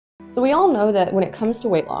So we all know that when it comes to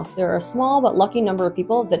weight loss, there are a small but lucky number of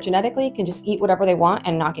people that genetically can just eat whatever they want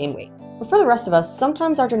and not gain weight. But for the rest of us,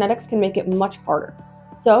 sometimes our genetics can make it much harder.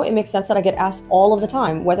 So it makes sense that I get asked all of the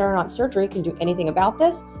time whether or not surgery can do anything about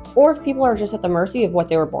this, or if people are just at the mercy of what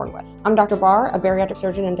they were born with. I'm Dr. Barr, a bariatric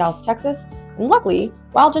surgeon in Dallas, Texas, and luckily,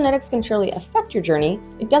 while genetics can surely affect your journey,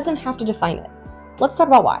 it doesn't have to define it. Let's talk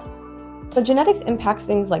about why. So genetics impacts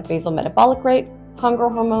things like basal metabolic rate, hunger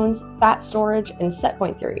hormones, fat storage, and set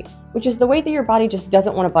point theory, which is the weight that your body just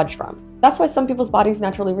doesn't want to budge from. That's why some people's bodies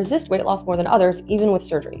naturally resist weight loss more than others, even with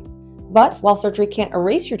surgery. But while surgery can't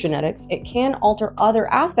erase your genetics, it can alter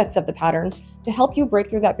other aspects of the patterns to help you break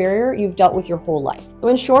through that barrier you've dealt with your whole life. So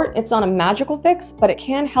in short, it's not a magical fix, but it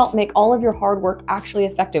can help make all of your hard work actually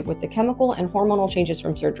effective with the chemical and hormonal changes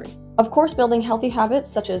from surgery. Of course, building healthy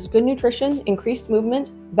habits such as good nutrition, increased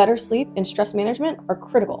movement, better sleep, and stress management are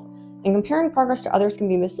critical. And comparing progress to others can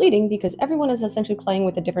be misleading because everyone is essentially playing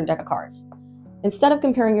with a different deck of cards. Instead of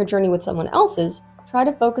comparing your journey with someone else's, try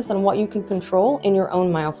to focus on what you can control in your own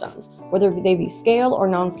milestones, whether they be scale or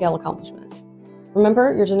non-scale accomplishments.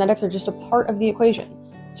 Remember, your genetics are just a part of the equation.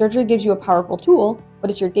 Surgery gives you a powerful tool, but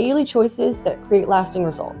it's your daily choices that create lasting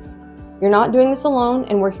results. You're not doing this alone,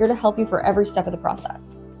 and we're here to help you for every step of the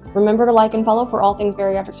process. Remember to like and follow for all things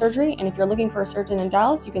bariatric surgery, and if you're looking for a surgeon in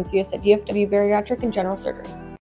Dallas, you can see us at DFW Bariatric and General Surgery.